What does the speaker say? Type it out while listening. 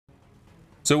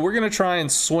So we're going to try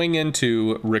and swing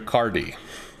into Riccardi.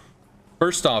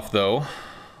 First off, though,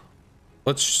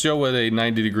 let's show what a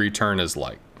 90-degree turn is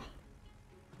like.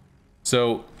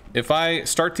 So if I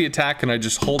start the attack and I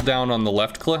just hold down on the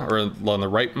left click or on the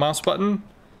right mouse button,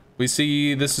 we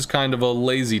see this is kind of a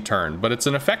lazy turn, but it's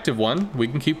an effective one. We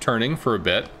can keep turning for a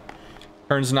bit.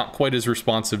 Turn's not quite as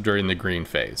responsive during the green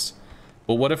phase.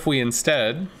 But what if we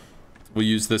instead, we'll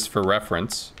use this for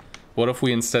reference, what if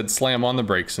we instead slam on the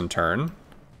brakes and turn?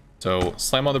 So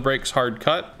slam on the brakes, hard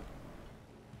cut,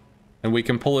 and we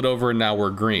can pull it over and now we're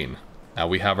green. Now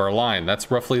we have our line. That's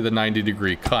roughly the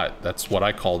 90-degree cut. That's what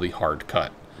I call the hard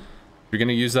cut. You're going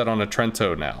to use that on a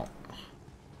Trento now.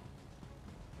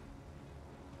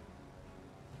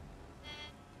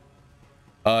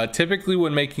 Typically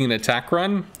when making an attack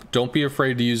run, don't be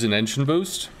afraid to use an engine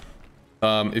boost.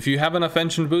 If you have enough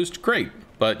engine boost, great,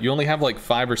 but you only have like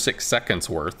 5 or 6 seconds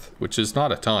worth, which is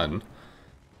not a ton.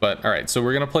 But all right, so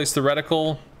we're gonna place the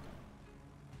reticle.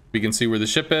 We can see where the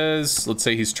ship is. Let's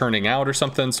say he's turning out or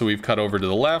something, so we've cut over to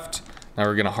the left. Now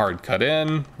we're gonna hard cut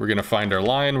in. We're gonna find our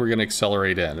line. We're gonna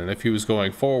accelerate in, and if he was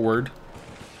going forward,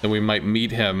 then we might meet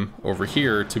him over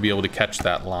here to be able to catch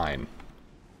that line.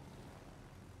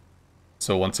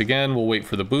 So once again, we'll wait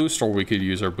for the boost, or we could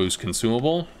use our boost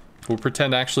consumable. We'll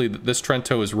pretend actually that this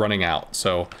Trento is running out.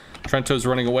 So Trento's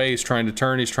running away, he's trying to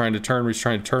turn, he's trying to turn, he's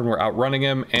trying to turn, we're outrunning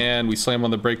him, and we slam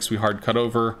on the brakes, we hard cut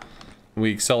over,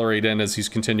 we accelerate in as he's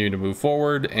continuing to move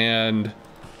forward, and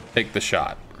take the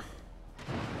shot.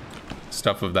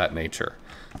 Stuff of that nature.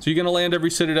 So you're gonna land every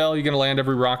Citadel, you're gonna land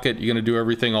every rocket, you're gonna do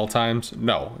everything all times?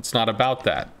 No, it's not about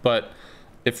that. But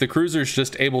if the cruiser's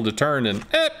just able to turn and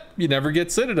you never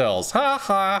get Citadels, ha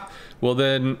ha, well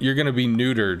then you're gonna be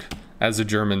neutered as a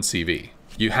German CV.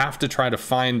 You have to try to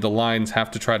find the lines,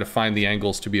 have to try to find the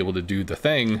angles to be able to do the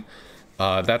thing.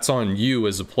 That's on you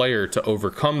as a player to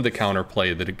overcome the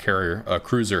counterplay that a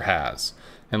cruiser has.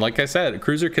 And like I said, a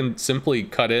cruiser can simply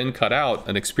cut in, cut out.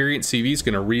 An experienced CV is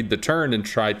gonna read the turn and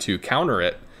try to counter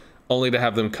it, only to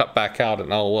have them cut back out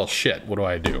and, oh, well, shit, what do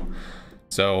I do?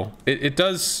 So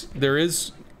there's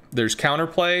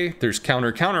counterplay, there's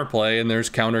counterplay, and there's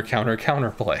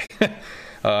counterplay,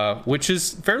 which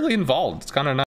is fairly involved. It's kind of nice.